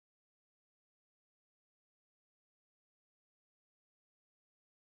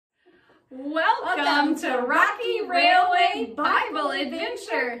Welcome to Rocky Railway Bible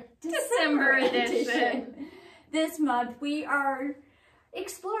Adventure, December edition. This month we are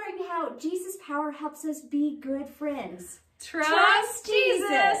exploring how Jesus' power helps us be good friends. Trust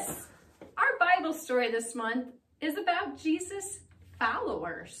Jesus! Our Bible story this month is about Jesus'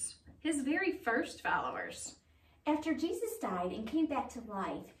 followers, his very first followers. After Jesus died and came back to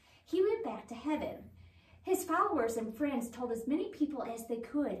life, he went back to heaven. His followers and friends told as many people as they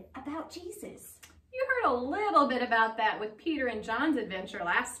could about Jesus. You heard a little bit about that with Peter and John's adventure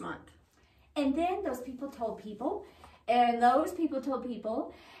last month. And then those people told people, and those people told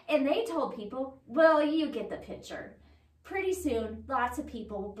people, and they told people. Well, you get the picture. Pretty soon, lots of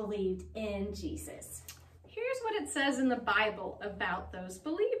people believed in Jesus. Here's what it says in the Bible about those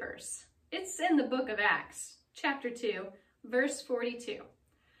believers. It's in the book of Acts, chapter 2, verse 42.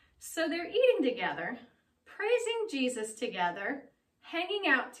 So they're eating together, praising Jesus together, hanging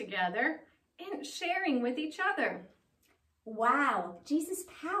out together, and sharing with each other. Wow, Jesus'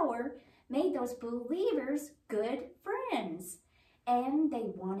 power made those believers good friends, and they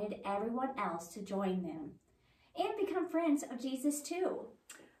wanted everyone else to join them and become friends of Jesus too.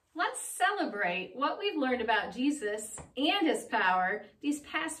 Let's celebrate what we've learned about Jesus and his power these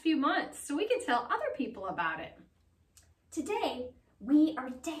past few months so we can tell other people about it. Today, we are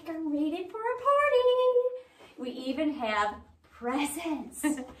decorated for a party. We even have presents.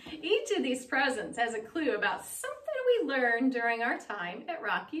 Each of these presents has a clue about something we learned during our time at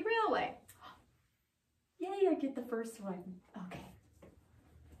Rocky Railway. Yay, I get the first one. Okay.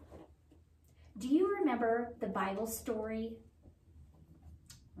 Do you remember the Bible story?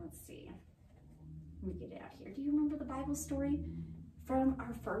 Let's see. Let me get it out here. Do you remember the Bible story from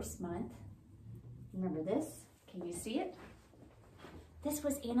our first month? Remember this? Can you see it? This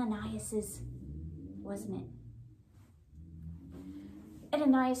was Ananias's, wasn't it?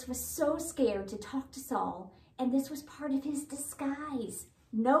 Ananias was so scared to talk to Saul, and this was part of his disguise.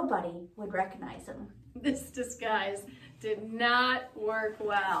 Nobody would recognize him. This disguise did not work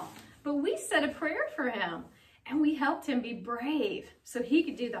well, but we said a prayer for him, and we helped him be brave so he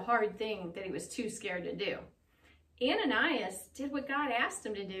could do the hard thing that he was too scared to do. Ananias did what God asked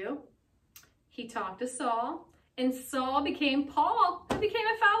him to do. He talked to Saul, and Saul became Paul, who became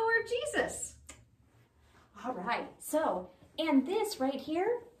a follower of Jesus. All right, and this right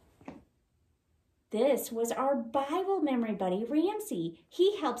here, this was our Bible memory buddy, Ramsey.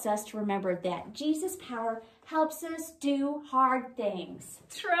 He helps us to remember that Jesus' power helps us do hard things.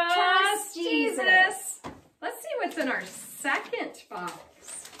 Trust Jesus! Let's see what's in our second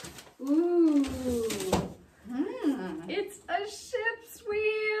box. Ooh. It's a ship's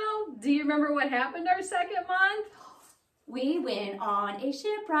wheel. Do you remember what happened our second month? We went on a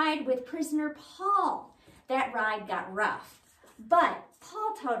ship ride with prisoner Paul. That ride got rough, but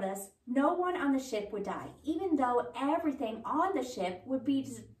Paul told us no one on the ship would die. Even though everything on the ship would be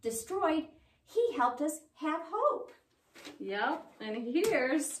destroyed, he helped us have hope. Yep, and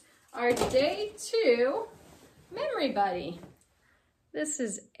here's our day 2 memory buddy. This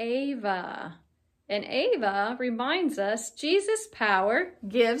is Ava. And Ava reminds us Jesus' power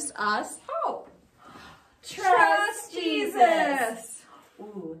gives us hope. Trust Jesus!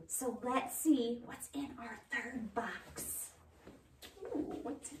 Ooh, so let's see what's in our third box. Ooh,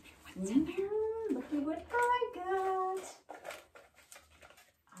 what's in there? What's in there? Look at what I got.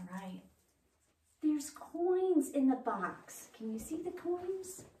 All right. There's coins in the box. Can you see the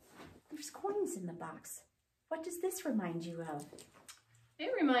coins? There's coins in the box. What does this remind you of?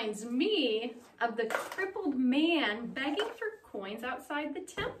 It reminds me of the crippled man begging for coins outside the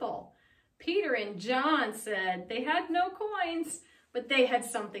temple. Peter and John said they had no coins, but they had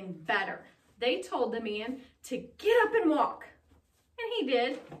something better. They told the man to get up and walk. And he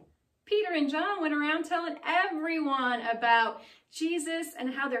did. Peter and John went around telling everyone about Jesus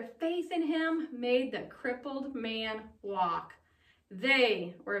and how their faith in him made the crippled man walk.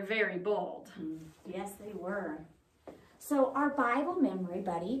 They were very bold. Yes, they were. So our Bible memory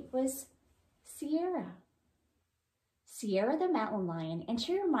buddy was Sierra. Sierra the mountain lion, and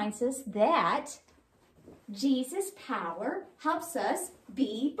she reminds us that Jesus' power helps us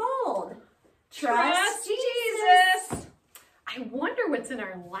be bold. Trust Jesus! I wonder what's in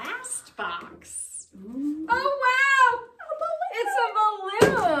our last box. Ooh. Oh, wow! It's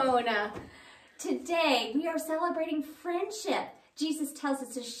a balloon! Today, we are celebrating friendship. Jesus tells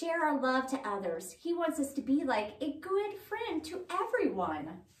us to share our love to others. He wants us to be like a good friend to everyone.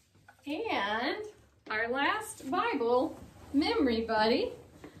 And our last Bible memory buddy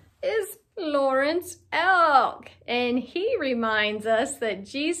is Lawrence Elk. And he reminds us that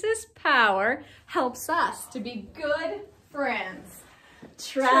Jesus' power helps us to be good friends.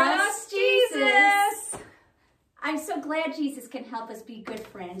 Trust Jesus. I'm so glad Jesus can help us be good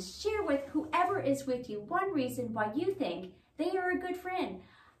friends. Share with whoever is with you one reason why you think they are a good friend.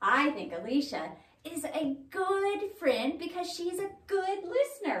 I think Alysha is a good friend because she's a good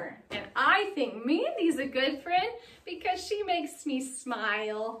listener. And I think Mandy's a good friend because she makes me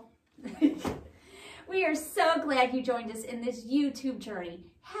smile. We are so glad you joined us in this YouTube journey.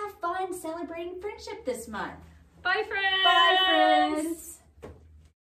 Have fun celebrating friendship this month. Bye, friends. Bye, friends.